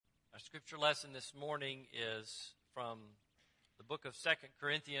Scripture lesson this morning is from the book of 2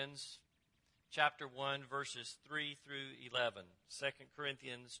 Corinthians, chapter 1, verses 3 through 11. 2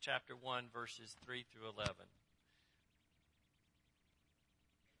 Corinthians, chapter 1, verses 3 through 11.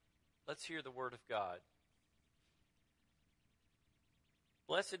 Let's hear the word of God.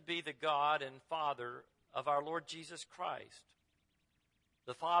 Blessed be the God and Father of our Lord Jesus Christ,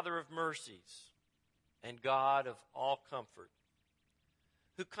 the Father of mercies and God of all comfort,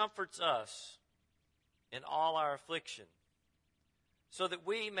 who comforts us in all our affliction, so that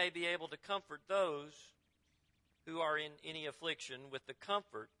we may be able to comfort those who are in any affliction with the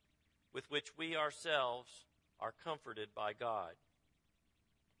comfort with which we ourselves are comforted by God.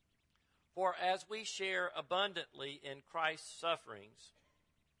 For as we share abundantly in Christ's sufferings,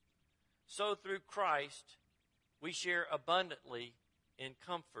 so through Christ we share abundantly in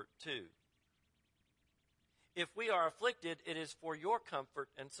comfort too. If we are afflicted, it is for your comfort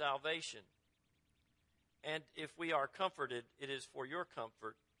and salvation. And if we are comforted, it is for your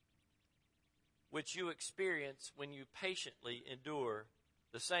comfort, which you experience when you patiently endure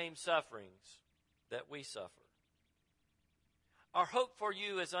the same sufferings that we suffer. Our hope for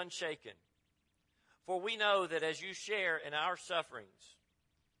you is unshaken, for we know that as you share in our sufferings,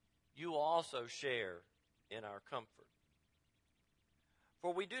 you will also share in our comfort.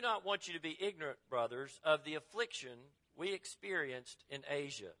 For we do not want you to be ignorant, brothers, of the affliction we experienced in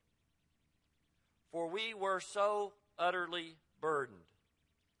Asia. For we were so utterly burdened,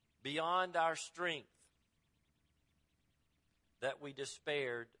 beyond our strength, that we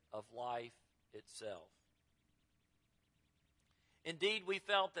despaired of life itself. Indeed, we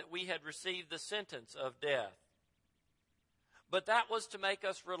felt that we had received the sentence of death. But that was to make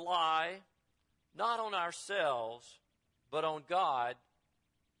us rely not on ourselves, but on God,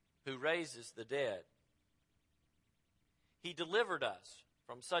 who raises the dead. He delivered us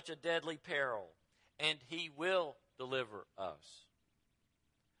from such a deadly peril, and He will deliver us.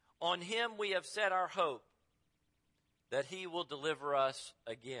 On Him we have set our hope that He will deliver us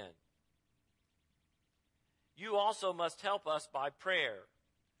again. You also must help us by prayer,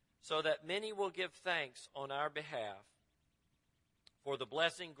 so that many will give thanks on our behalf for the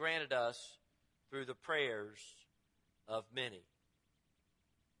blessing granted us through the prayers of many.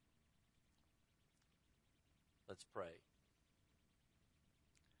 Let's pray.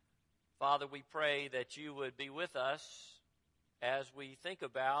 Father, we pray that you would be with us as we think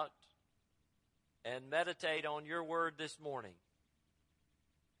about and meditate on your word this morning.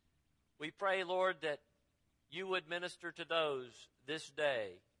 We pray, Lord, that you would minister to those this day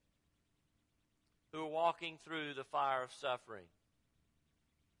who are walking through the fire of suffering.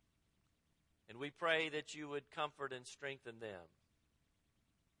 And we pray that you would comfort and strengthen them.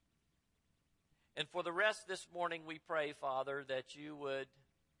 And for the rest this morning, we pray, Father, that you would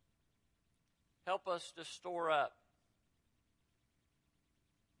help us to store up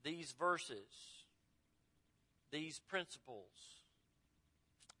these verses, these principles,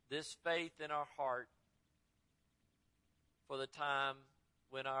 this faith in our heart for the time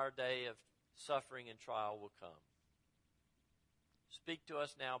when our day of suffering and trial will come. Speak to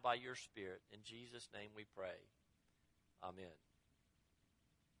us now by your Spirit. In Jesus' name we pray. Amen.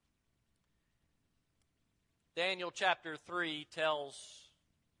 Daniel chapter 3 tells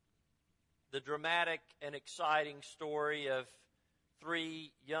the dramatic and exciting story of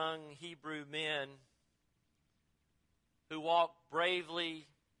three young Hebrew men who walked bravely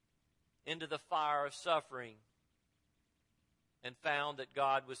into the fire of suffering and found that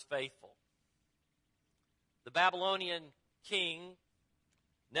God was faithful. The Babylonian king,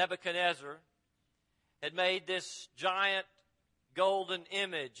 Nebuchadnezzar, had made this giant golden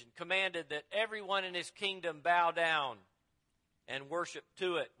image and commanded that everyone in his kingdom bow down and worship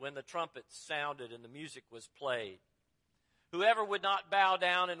to it when the trumpets sounded and the music was played. Whoever would not bow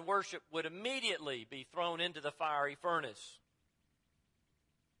down and worship would immediately be thrown into the fiery furnace.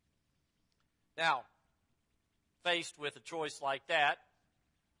 Now, faced with a choice like that,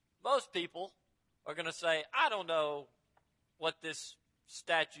 most people are going to say, I don't know what this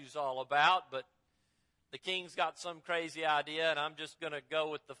statue's all about, but the king's got some crazy idea, and I'm just going to go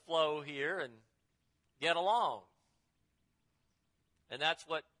with the flow here and get along. And that's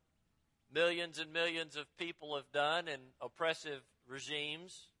what millions and millions of people have done in oppressive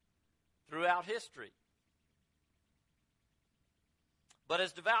regimes throughout history. But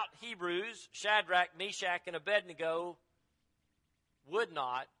as devout Hebrews, Shadrach, Meshach, and Abednego would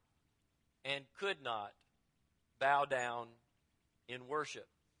not and could not bow down in worship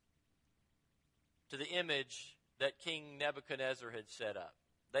to the image that King Nebuchadnezzar had set up.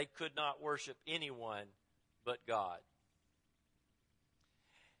 They could not worship anyone but God.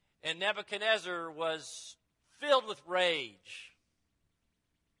 And Nebuchadnezzar was filled with rage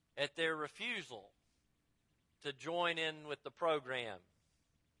at their refusal to join in with the program.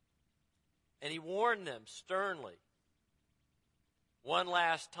 And he warned them sternly one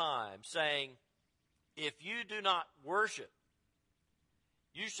last time, saying, "If you do not worship,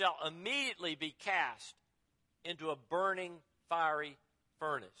 you shall immediately be cast into a burning fiery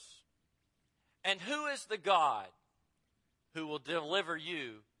furnace. And who is the God who will deliver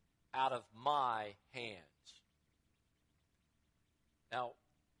you out of my hands?" Now,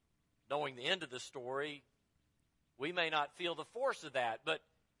 knowing the end of the story, we may not feel the force of that, but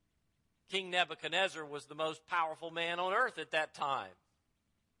King Nebuchadnezzar was the most powerful man on earth at that time.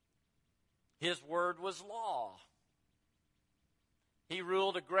 His word was law. He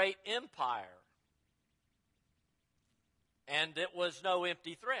ruled a great empire. And it was no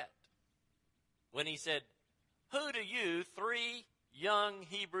empty threat when he said, "Who do you, 3 young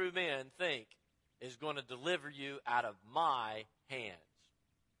Hebrew men, think is going to deliver you out of my hands?"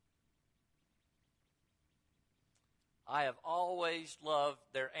 I have always loved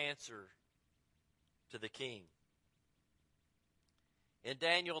their answer to the king. In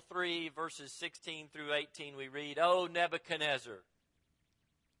Daniel 3, verses 16 through 18, we read, "O Nebuchadnezzar,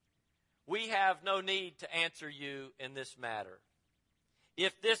 we have no need to answer you in this matter.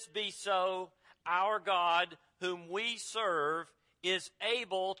 If this be so, our God, whom we serve, is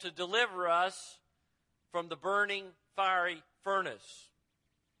able to deliver us from the burning fiery furnace.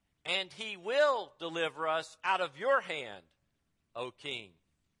 And he will deliver us out of your hand, O king.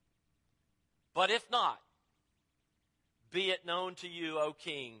 But if not, be it known to you, O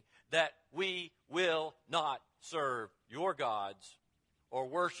king, that we will not serve your gods or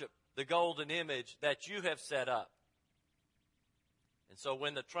worship the golden image that you have set up." And so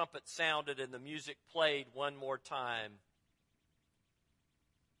when the trumpet sounded and the music played one more time,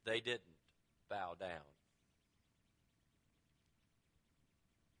 they didn't bow down.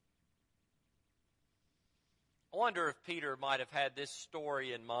 I wonder if Peter might have had this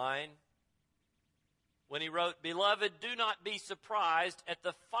story in mind when he wrote, "Beloved, do not be surprised at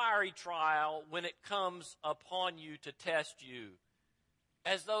the fiery trial when it comes upon you to test you,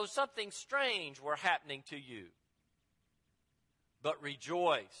 as though something strange were happening to you. But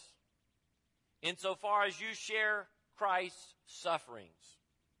rejoice, insofar as you share Christ's sufferings,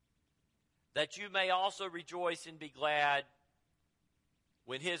 that you may also rejoice and be glad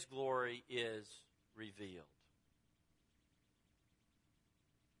when his glory is revealed."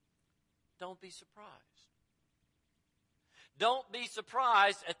 Don't be surprised. Don't be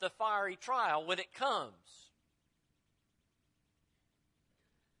surprised at the fiery trial when it comes.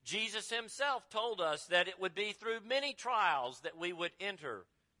 Jesus himself told us that it would be through many trials that we would enter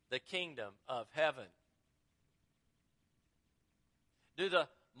the kingdom of heaven. Do the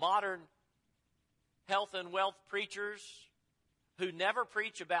modern health and wealth preachers who never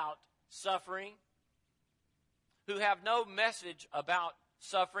preach about suffering, who have no message about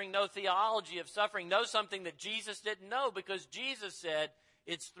suffering, no theology of suffering, know something that Jesus didn't know, because Jesus said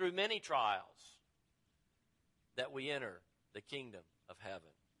it's through many trials that we enter the kingdom of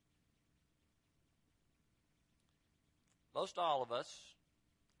heaven? Most all of us,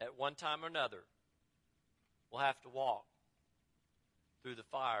 at one time or another, will have to walk through the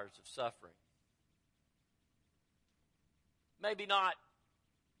fires of suffering. Maybe not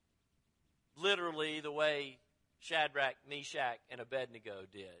literally the way Shadrach, Meshach, and Abednego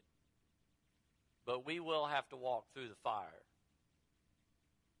did, but we will have to walk through the fire.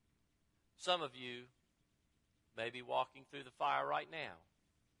 Some of you may be walking through the fire right now.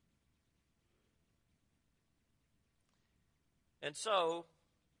 And so,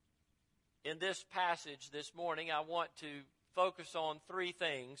 in this passage this morning, I want to focus on 3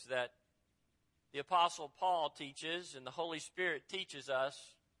 things that the Apostle Paul teaches and the Holy Spirit teaches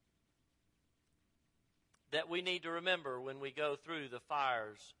us that we need to remember when we go through the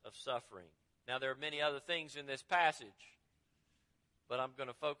fires of suffering. Now, there are many other things in this passage, but I'm going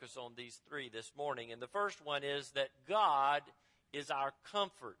to focus on these 3 this morning. And the first one is that God is our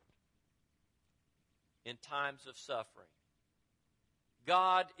comfort in times of suffering.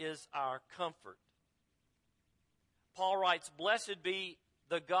 God is our comfort. Paul writes, "Blessed be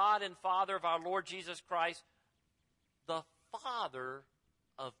the God and Father of our Lord Jesus Christ, the Father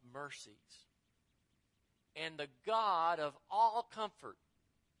of mercies, and the God of all comfort."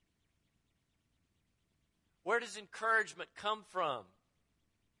 Where does encouragement come from?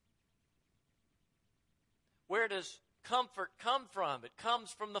 Where does comfort come from? It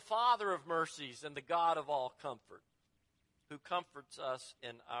comes from the Father of mercies and the God of all comfort, who comforts us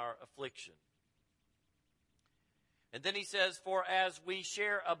in our affliction. And then he says, for as we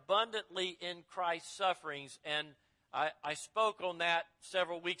share abundantly in Christ's sufferings, and I spoke on that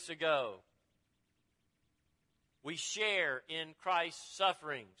several weeks ago. We share in Christ's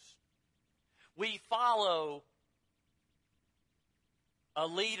sufferings. We follow a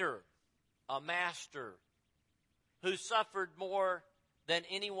leader, a master, who suffered more than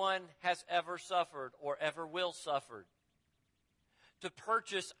anyone has ever suffered or ever will suffer, to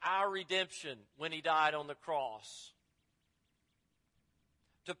purchase our redemption when he died on the cross,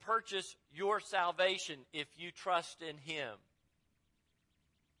 to purchase your salvation if you trust in him.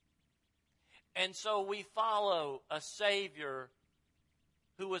 And so we follow a Savior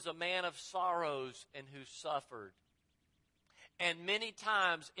who was a man of sorrows and who suffered. And many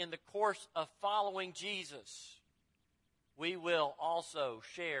times in the course of following Jesus, we will also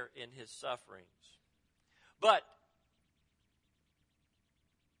share in his sufferings. But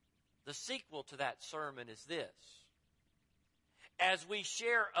the sequel to that sermon is this. As we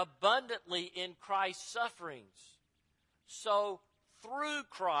share abundantly in Christ's sufferings, so through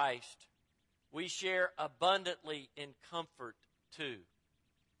Christ we share abundantly in comfort too.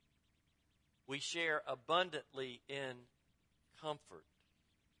 We share abundantly in comfort.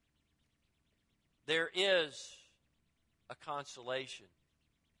 There is a consolation.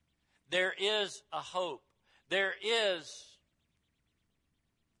 There is a hope. There is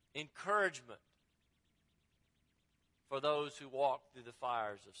encouragement for those who walk through the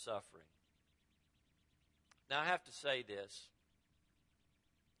fires of suffering. Now I have to say this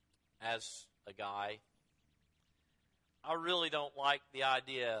as a guy. I really don't like the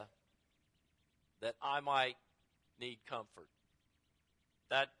idea that I might need comfort.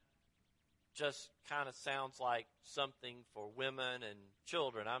 That just kind of sounds like something for women and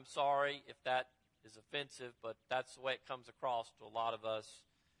children. I'm sorry if that is offensive, but that's the way it comes across to a lot of us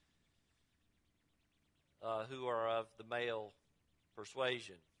who are of the male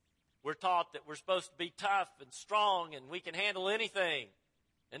persuasion. We're taught that we're supposed to be tough and strong and we can handle anything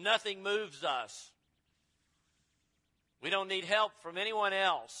and nothing moves us. We don't need help from anyone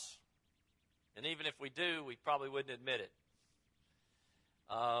else. And even if we do, we probably wouldn't admit it.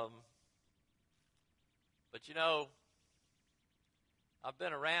 But you know, I've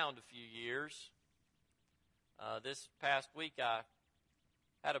been around a few years. This past week I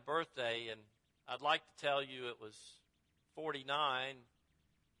had a birthday, and I'd like to tell you it was 49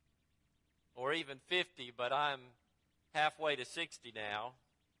 or even 50, but I'm halfway to 60 now.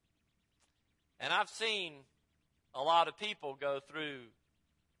 And I've seen a lot of people go through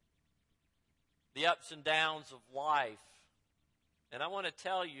the ups and downs of life. And I want to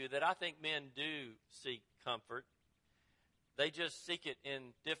tell you that I think men do seek comfort. They just seek it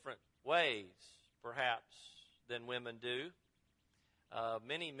in different ways, perhaps, than women do.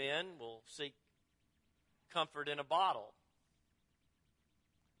 Many men will seek comfort in a bottle.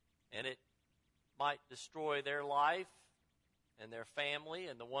 And it might destroy their life and their family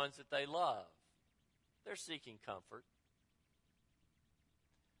and the ones that they love. They're seeking comfort.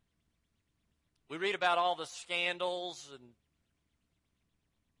 We read about all the scandals and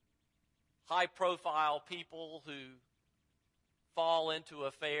high-profile people who fall into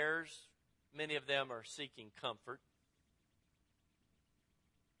affairs. Many of them are seeking comfort.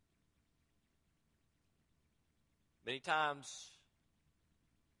 Many times,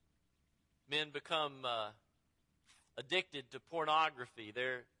 men become addicted to pornography.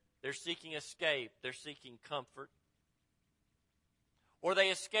 They're seeking escape. They're seeking comfort. Or they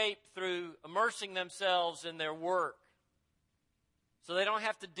escape through immersing themselves in their work so they don't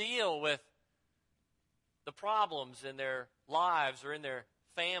have to deal with the problems in their lives or in their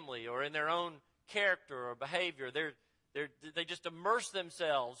family or in their own character or behavior. They just immerse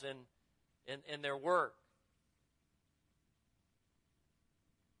themselves in their work.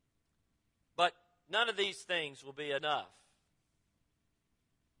 But none of these things will be enough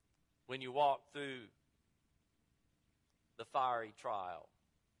when you walk through the fiery trial.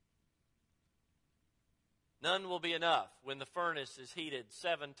 None will be enough when the furnace is heated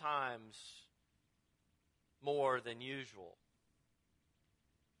 7 times more than usual.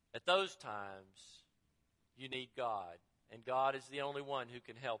 At those times, you need God, and God is the only one who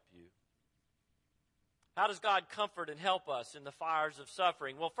can help you. How does God comfort and help us in the fires of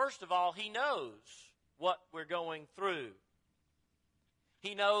suffering? Well, first of all, He knows what we're going through.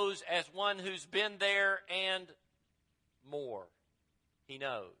 He knows as one who's been there and more. He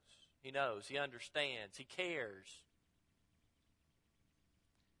knows. He knows. He understands. He cares.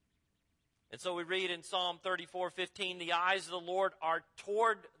 And so we read in Psalm 34:15, the eyes of the Lord are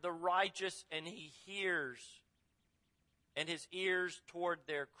toward the righteous, and He hears, and His ears toward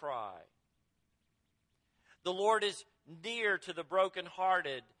their cry. The Lord is near to the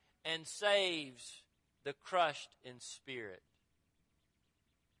brokenhearted and saves the crushed in spirit.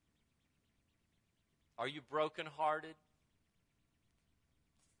 Are you brokenhearted?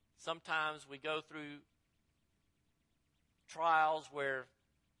 Sometimes we go through trials where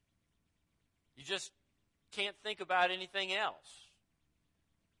you just can't think about anything else.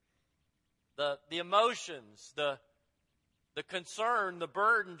 The emotions, the concern, the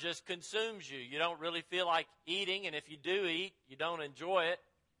burden just consumes you. You don't really feel like eating, and if you do eat, you don't enjoy it.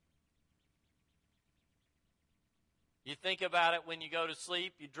 You think about it when you go to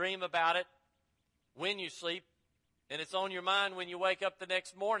sleep. You dream about it when you sleep. And it's on your mind when you wake up the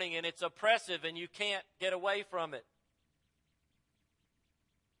next morning, and it's oppressive, and you can't get away from it.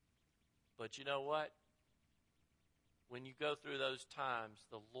 But you know what? When you go through those times,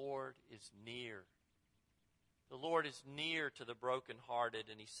 the Lord is near. The Lord is near to the brokenhearted,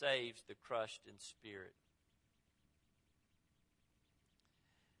 and He saves the crushed in spirit.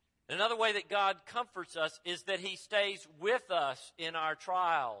 Another way that God comforts us is that He stays with us in our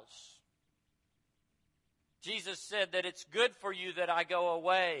trials. Jesus said that it's good for you that I go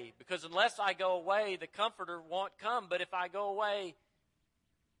away, because unless I go away, the Comforter won't come. But if I go away,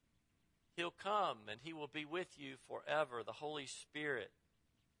 He'll come, and He will be with you forever, the Holy Spirit.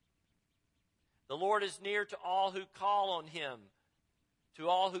 The Lord is near to all who call on Him, to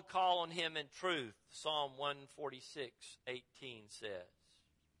all who call on Him in truth, Psalm 146:18 says.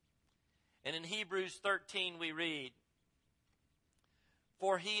 And in Hebrews 13 we read,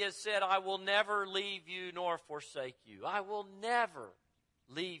 for He has said, I will never leave you nor forsake you. I will never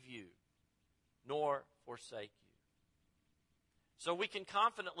leave you nor forsake you. So we can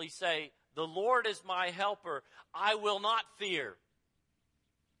confidently say, the Lord is my helper. I will not fear.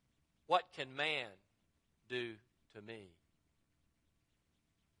 What can man do to me?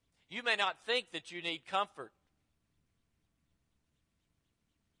 You may not think that you need comfort,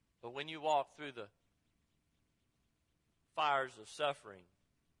 but when you walk through the fires of suffering,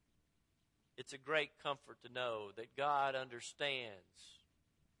 it's a great comfort to know that God understands,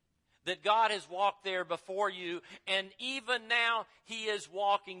 that God has walked there before you, and even now He is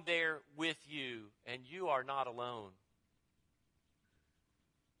walking there with you, and you are not alone.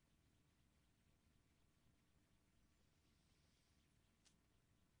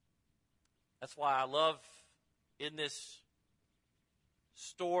 That's why I love in this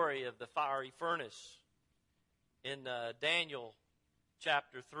story of the fiery furnace in Daniel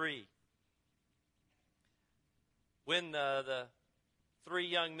chapter 3, when the three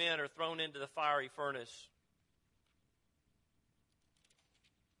young men are thrown into the fiery furnace.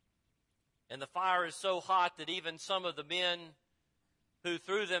 And the fire is so hot that even some of the men who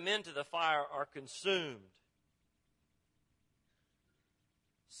threw them into the fire are consumed.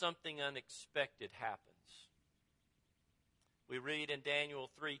 Something unexpected happens. We read in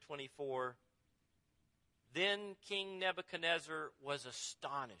Daniel 3:24, then King Nebuchadnezzar was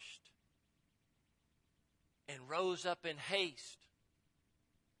astonished and rose up in haste.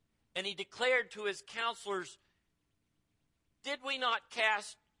 And he declared to his counselors, did we not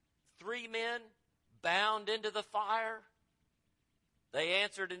cast 3 men bound into the fire? They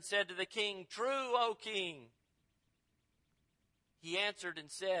answered and said to the king, true, O king. He answered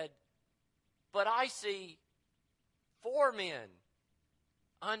and said, but I see 4 men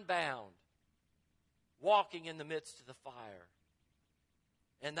unbound, walking in the midst of the fire,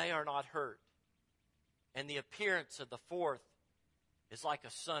 and they are not hurt. And the appearance of the 4th is like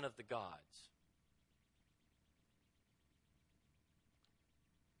a son of the gods.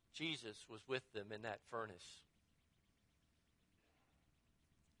 Jesus was with them in that furnace.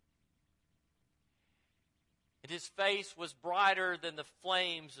 And His face was brighter than the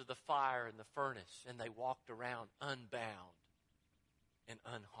flames of the fire in the furnace, and they walked around unbound and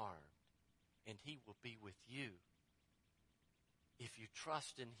unharmed. And He will be with you if you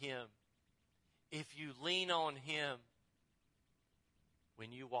trust in Him, if you lean on Him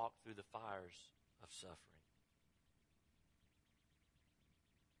when you walk through the fires of suffering.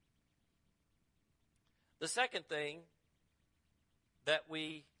 The second thing that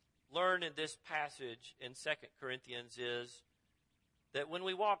we learn in this passage in 2 Corinthians is that when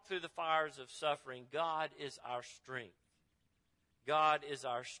we walk through the fires of suffering, God is our strength. God is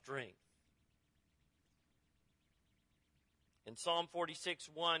our strength. In Psalm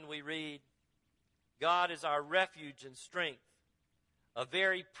 46:1 we read, God is our refuge and strength, a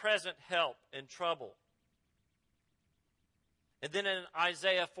very present help in trouble. And then in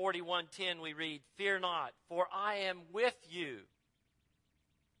Isaiah 41:10 we read, fear not, for I am with you.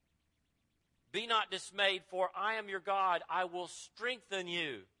 Be not dismayed, for I am your God. I will strengthen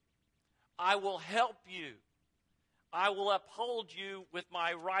you. I will help you. I will uphold you with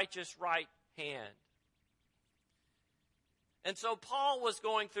my righteous right hand. And so Paul was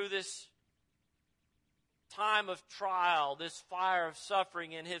going through this time of trial, this fire of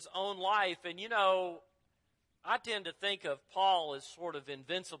suffering in his own life. And you know, I tend to think of Paul as sort of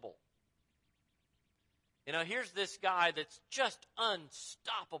invincible. You know, here's this guy that's just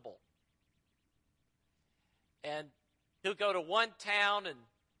unstoppable. And he'll go to one town and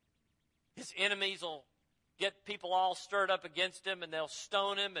his enemies will get people all stirred up against him and they'll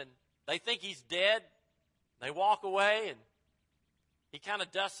stone him and they think he's dead. They walk away and he kind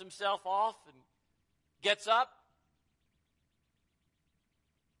of dusts himself off and gets up.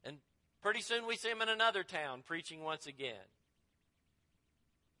 And pretty soon we see him in another town preaching once again.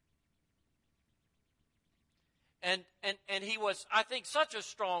 And he was, I think, such a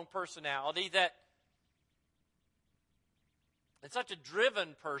strong personality that, and such a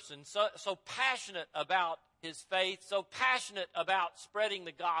driven person, so passionate about his faith, so passionate about spreading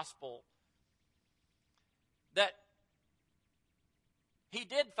the gospel, that he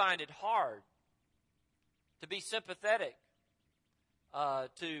did find it hard to be sympathetic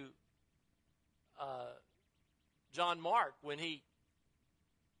to John Mark when he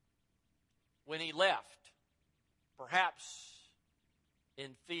left, perhaps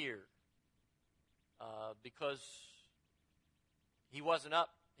in fear, because he wasn't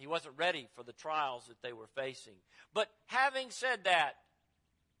ready for the trials that they were facing. But having said that,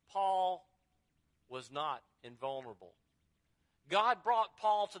 Paul was not invulnerable. God brought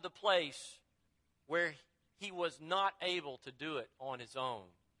Paul to the place where he was not able to do it on his own.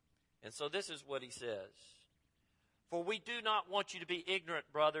 And so this is what he says. For we do not want you to be ignorant,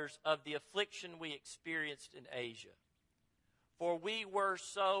 brothers, of the affliction we experienced in Asia. For we were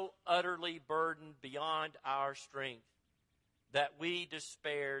so utterly burdened beyond our strength that we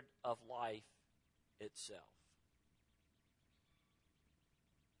despaired of life itself.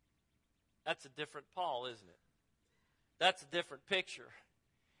 That's a different Paul, isn't it? That's a different picture.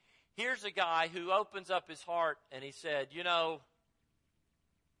 Here's a guy who opens up his heart and he said, you know,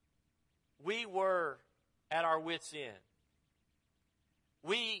 we were at our wits' end.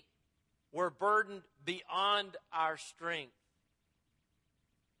 We were burdened beyond our strength,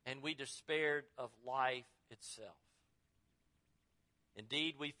 and we despaired of life itself.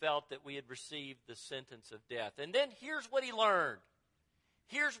 Indeed, we felt that we had received the sentence of death. And then here's what he learned.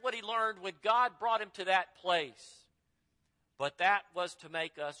 Here's what he learned when God brought him to that place. But that was to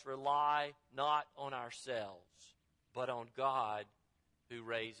make us rely not on ourselves, but on God who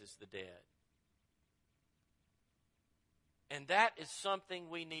raises the dead. And that is something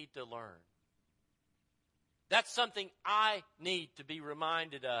we need to learn. That's something I need to be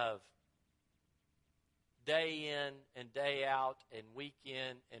reminded of day in and day out and week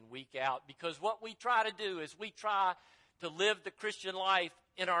in and week out. Because what we try to do is we try to live the Christian life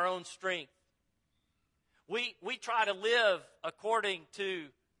in our own strength. We try to live according to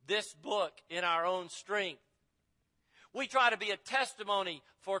this book in our own strength. We try to be a testimony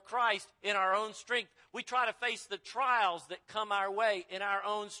for Christ in our own strength. We try to face the trials that come our way in our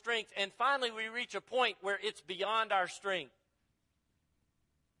own strength. And finally we reach a point where it's beyond our strength.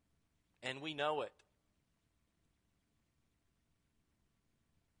 And we know it.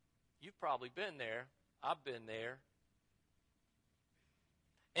 You've probably been there. I've been there.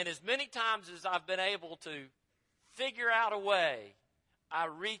 And as many times as I've been able to figure out a way, I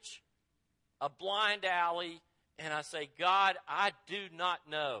reach a blind alley and I say, God, I do not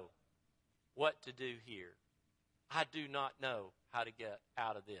know what to do here. I do not know how to get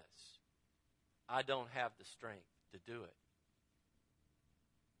out of this. I don't have the strength to do it.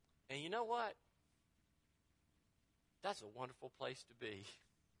 And you know what? That's a wonderful place to be.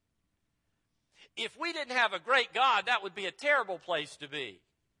 If we didn't have a great God, that would be a terrible place to be.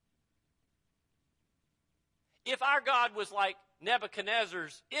 If our God was like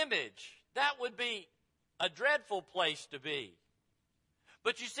Nebuchadnezzar's image, that would be a dreadful place to be.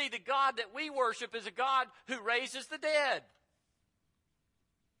 But you see, the God that we worship is a God who raises the dead.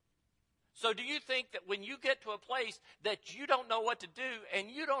 So do you think that when you get to a place that you don't know what to do and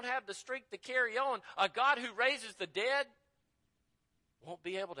you don't have the strength to carry on, a God who raises the dead won't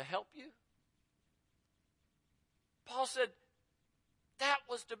be able to help you? Paul said that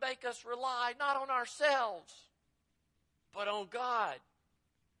was to make us rely not on ourselves, but on God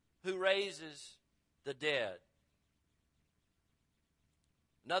who raises the dead.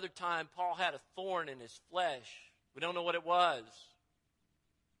 Another time, Paul had a thorn in his flesh. We don't know what it was.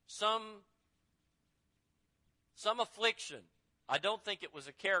 Some affliction. I don't think it was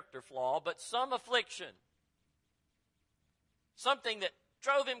a character flaw, but some affliction. Something that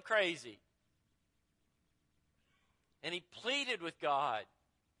drove him crazy. And he pleaded with God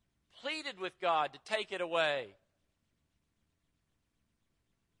to take it away.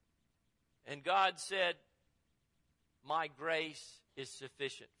 And God said, my grace is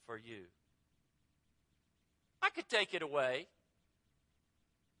sufficient for you. I could take it away.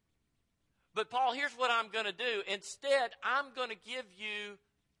 But Paul, here's what I'm going to do. Instead, I'm going to give you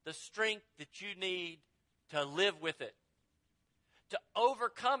the strength that you need to live with it, to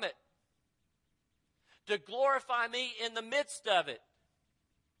overcome it, to glorify me in the midst of it.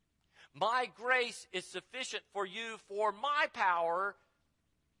 My grace is sufficient for you, for my power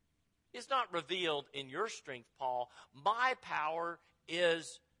is not revealed in your strength, Paul. My power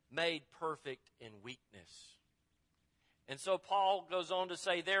is made perfect in weakness. And so Paul goes on to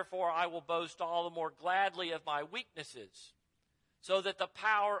say, therefore I will boast all the more gladly of my weaknesses, so that the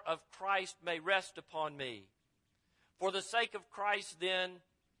power of Christ may rest upon me. For the sake of Christ, then,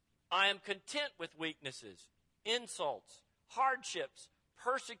 I am content with weaknesses, insults, hardships,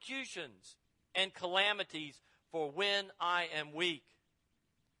 persecutions, and calamities, for when I am weak,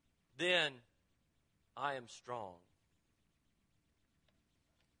 then I am strong.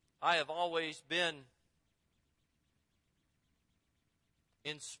 I have always been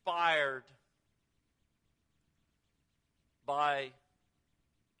inspired by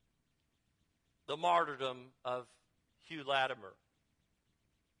the martyrdom of Hugh Latimer.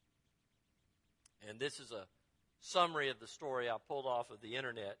 And this is a summary of the story I pulled off of the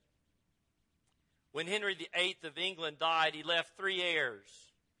internet. When Henry VIII of England died, he left 3 heirs: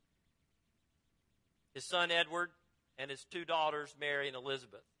 his son Edward and his 2 daughters, Mary and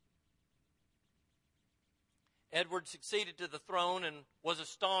Elizabeth. Edward succeeded to the throne and was a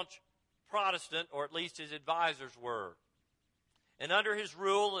staunch Protestant, or at least his advisors were. And under his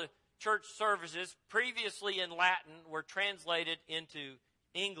rule, the church services, previously in Latin, were translated into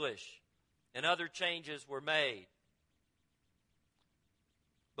English, and other changes were made.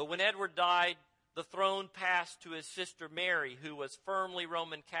 But when Edward died, the throne passed to his sister Mary, who was firmly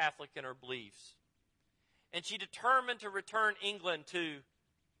Roman Catholic in her beliefs. And she determined to return England to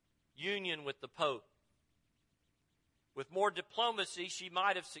union with the Pope. With more diplomacy, she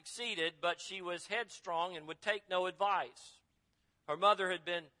might have succeeded, but she was headstrong and would take no advice. Her mother had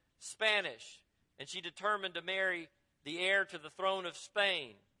been Spanish, and she determined to marry the heir to the throne of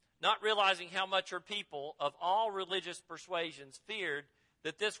Spain, not realizing how much her people of all religious persuasions feared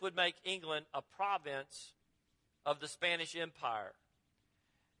that this would make England a province of the Spanish Empire.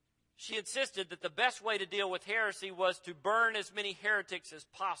 She insisted that the best way to deal with heresy was to burn as many heretics as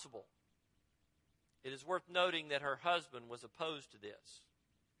possible. It is worth noting that her husband was opposed to this.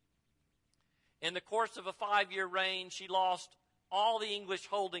 In the course of a 5-year reign, she lost all the English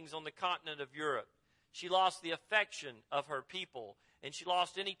holdings on the continent of Europe. She lost the affection of her people, and she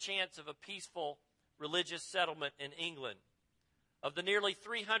lost any chance of a peaceful religious settlement in England. Of the nearly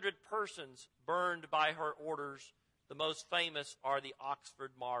 300 persons burned by her orders, the most famous are the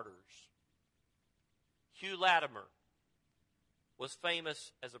Oxford martyrs. Hugh Latimer was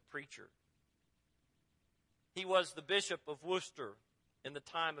famous as a preacher. He was the Bishop of Worcester in the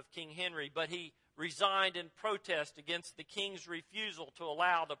time of King Henry, but he resigned in protest against the king's refusal to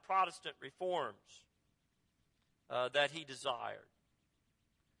allow the Protestant reforms that he desired.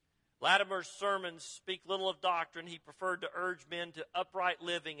 Latimer's sermons speak little of doctrine. He preferred to urge men to upright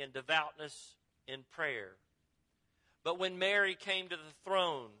living and devoutness in prayer. But when Mary came to the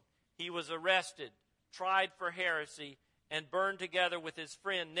throne, he was arrested, tried for heresy, and burned together with his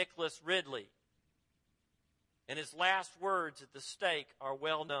friend Nicholas Ridley. And his last words at the stake are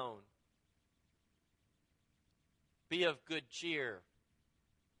well known. Be of good cheer,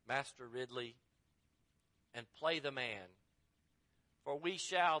 Master Ridley, and play the man. For we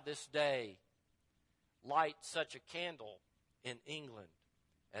shall this day light such a candle in England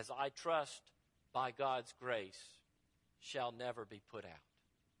as I trust by God's grace shall never be put out.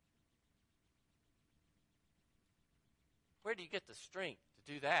 Where do you get the strength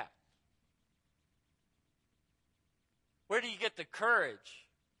to do that? Where do you get the courage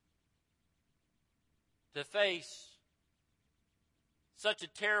to face such a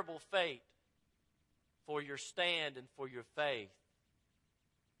terrible fate for your stand and for your faith?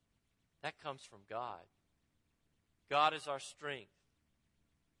 That comes from God. God is our strength.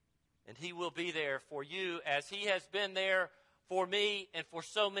 And He will be there for you as He has been there for me and for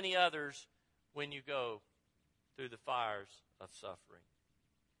so many others when you go through the fires of suffering.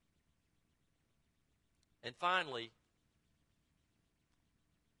 And finally,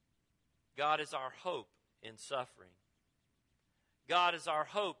 God is our hope in suffering. God is our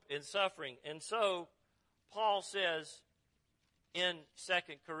hope in suffering. And so, Paul says, in 2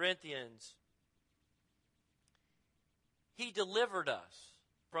 Corinthians, He delivered us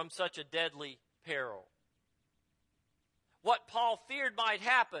from such a deadly peril. What Paul feared might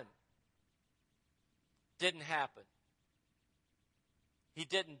happen didn't happen. He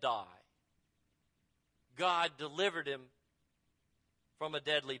didn't die. God delivered him from a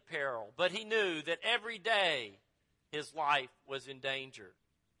deadly peril. But he knew that every day his life was in danger.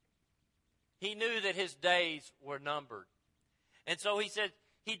 He knew that his days were numbered. And so he said,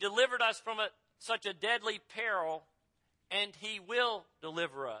 he delivered us from such a deadly peril, and he will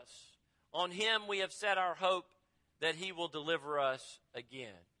deliver us. On him we have set our hope that he will deliver us again.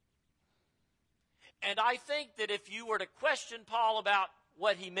 And I think that if you were to question Paul about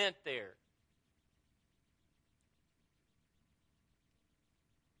what he meant there,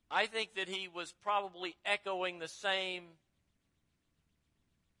 I think that he was probably echoing the same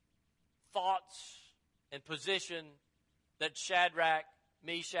thoughts and position that Shadrach,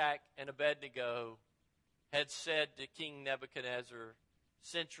 Meshach, and Abednego had said to King Nebuchadnezzar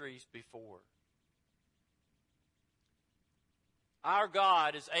centuries before. Our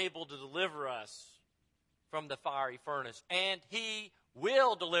God is able to deliver us from the fiery furnace, and he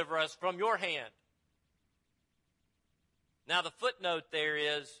will deliver us from your hand. Now, the footnote there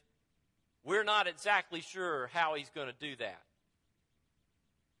is, we're not exactly sure how he's going to do that.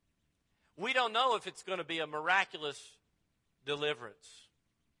 We don't know if it's going to be a miraculous deliverance.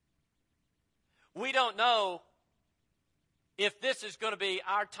 We don't know if this is going to be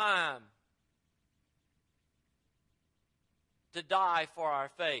our time to die for our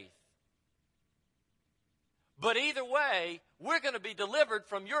faith. But either way, we're going to be delivered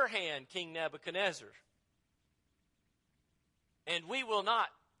from your hand, King Nebuchadnezzar. And we will not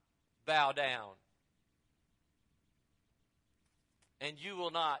bow down. And you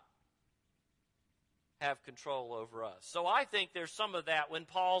will not have control over us. So I think there's some of that when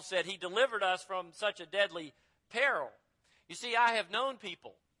Paul said he delivered us from such a deadly peril. You see, I have known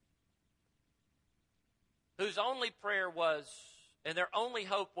people whose only prayer was, and their only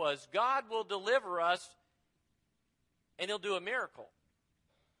hope was, God will deliver us and he'll do a miracle.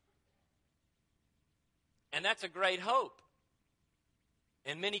 And that's a great hope.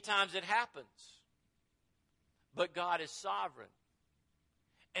 And many times it happens. But God is sovereign.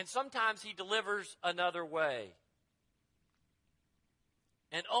 And sometimes he delivers another way.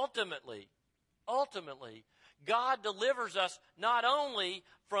 And ultimately, God delivers us not only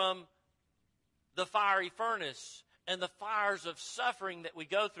from the fiery furnace and the fires of suffering that we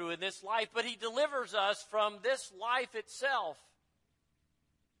go through in this life, but he delivers us from this life itself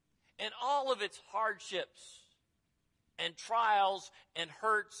and all of its hardships and trials and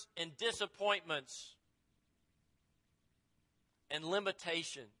hurts and disappointments and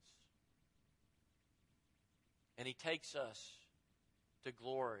limitations. And he takes us to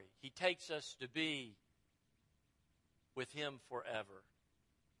glory. He takes us to be with him forever.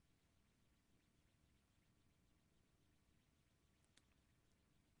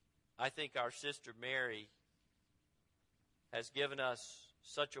 I think our sister Mary has given us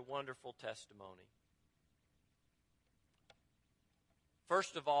such a wonderful testimony.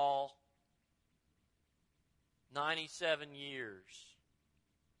 First of all, 97 years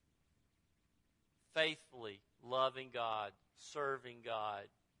faithfully loving God, serving God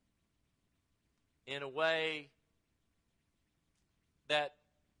in a way that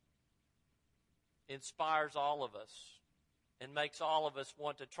inspires all of us and makes all of us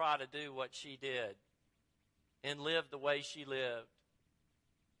want to try to do what she did and live the way she lived.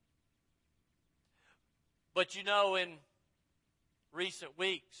 But you know, in recent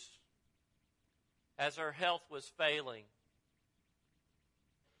weeks, as her health was failing,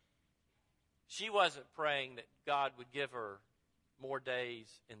 she wasn't praying that God would give her more days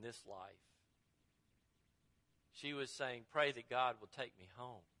in this life. She was saying, pray that God will take me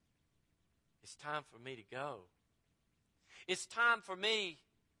home. It's time for me to go. It's time for me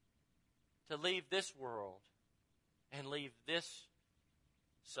to leave this world and leave this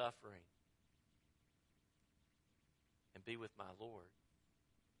suffering and be with my Lord.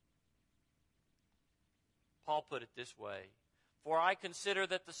 Paul put it this way, for I consider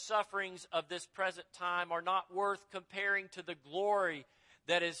that the sufferings of this present time are not worth comparing to the glory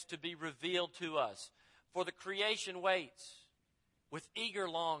that is to be revealed to us. For the creation waits with eager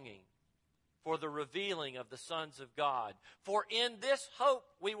longing for the revealing of the sons of God. For in this hope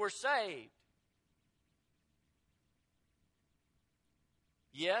we were saved.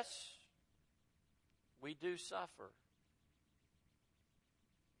 Yes, we do suffer.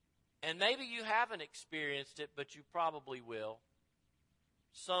 And maybe you haven't experienced it, but you probably will.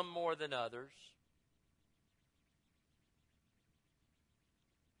 Some more than others.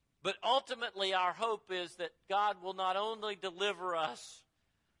 But ultimately, our hope is that God will not only deliver us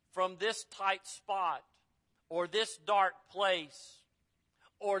from this tight spot, or this dark place,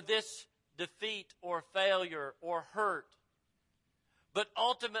 or this defeat, or failure, or hurt, but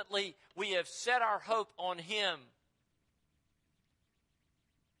ultimately we have set our hope on Him,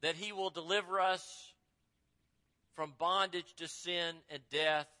 that He will deliver us from bondage to sin and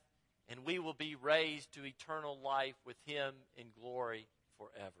death, and we will be raised to eternal life with Him in glory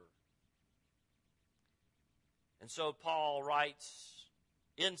forever. And so Paul writes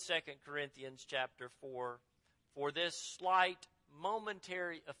in 2 Corinthians chapter 4, for this slight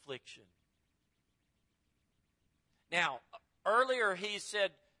momentary affliction. Now, earlier he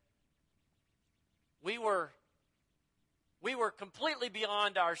said we were completely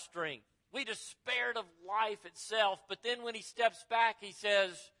beyond our strength. We despaired of life itself. But then when he steps back, he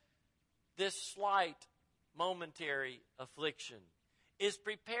says, this slight momentary affliction is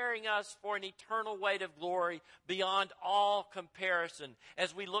preparing us for an eternal weight of glory beyond all comparison,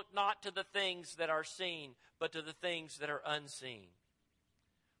 as we look not to the things that are seen, but to the things that are unseen.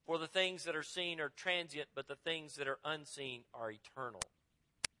 For the things that are seen are transient, but the things that are unseen are eternal.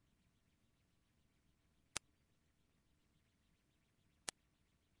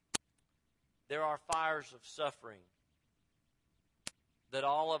 There are fires of suffering that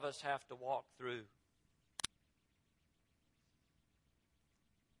all of us have to walk through.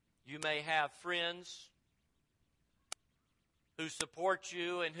 You may have friends who support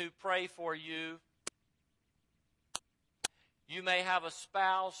you and who pray for you. You may have a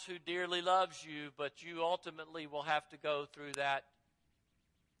spouse who dearly loves you, but you ultimately will have to go through that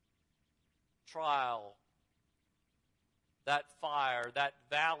trial, that fire, that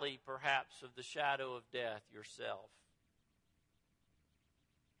valley perhaps of the shadow of death yourself.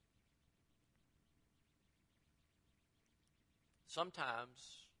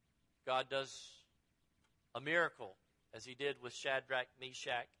 Sometimes God does a miracle, as He did with Shadrach,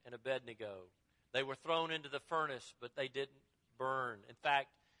 Meshach, and Abednego. They were thrown into the furnace, but they didn't burn. In fact,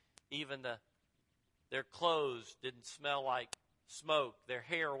 even their clothes didn't smell like smoke. Their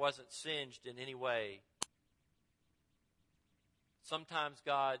hair wasn't singed in any way. Sometimes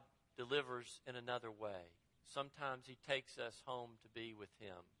God delivers in another way. Sometimes He takes us home to be with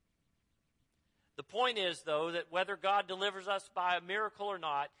Him. The point is, though, that whether God delivers us by a miracle or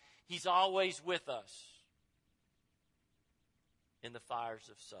not, He's always with us in the fires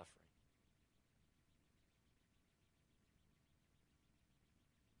of suffering.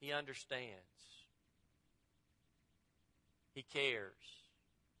 He understands. He cares.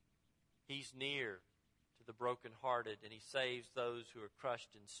 He's near to the brokenhearted, and He saves those who are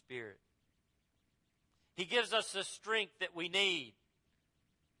crushed in spirit. He gives us the strength that we need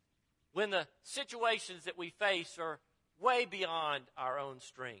when the situations that we face are way beyond our own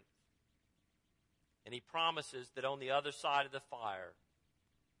strength. And He promises that on the other side of the fire,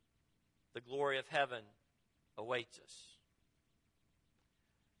 the glory of heaven awaits us.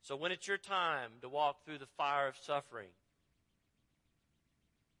 So when it's your time to walk through the fire of suffering,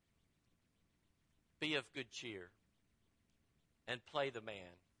 be of good cheer and play the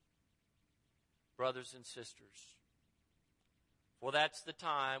man, brothers and sisters. For that's the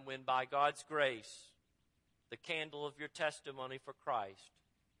time when, by God's grace, the candle of your testimony for Christ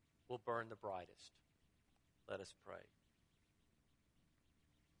will burn the brightest. Let us pray.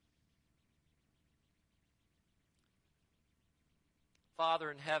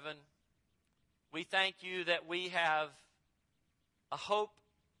 Father in heaven, we thank You that we have a hope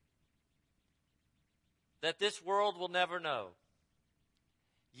that this world will never know.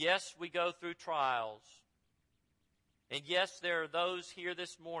 Yes, we go through trials. And yes, there are those here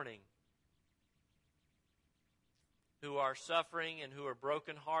this morning who are suffering and who are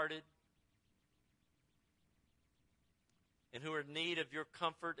brokenhearted and who are in need of Your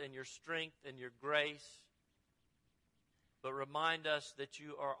comfort and Your strength and Your grace. But remind us that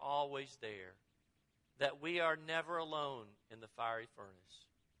You are always there, that we are never alone in the fiery furnace,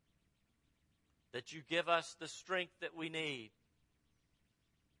 that You give us the strength that we need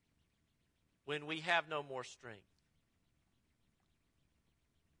when we have no more strength.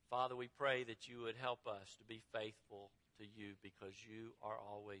 Father, we pray that You would help us to be faithful to You, because You are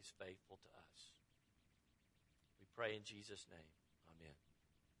always faithful to us. We pray in Jesus' name. Amen.